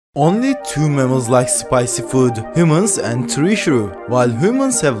Only two mammals like spicy food, humans and tree shrew. While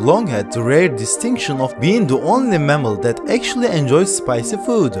humans have long had the rare distinction of being the only mammal that actually enjoys spicy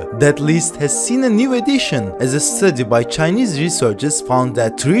food, that list has seen a new addition, as a study by Chinese researchers found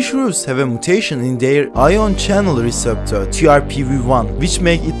that tree shrews have a mutation in their ion channel receptor TRPV1, which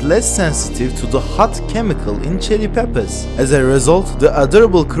make it less sensitive to the hot chemical in chili peppers. As a result, the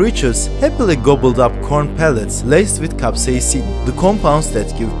adorable creatures happily gobbled up corn pellets laced with capsaicin, the compounds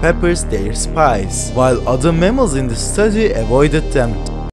that give peppers their spice, while other mammals in the study avoided them.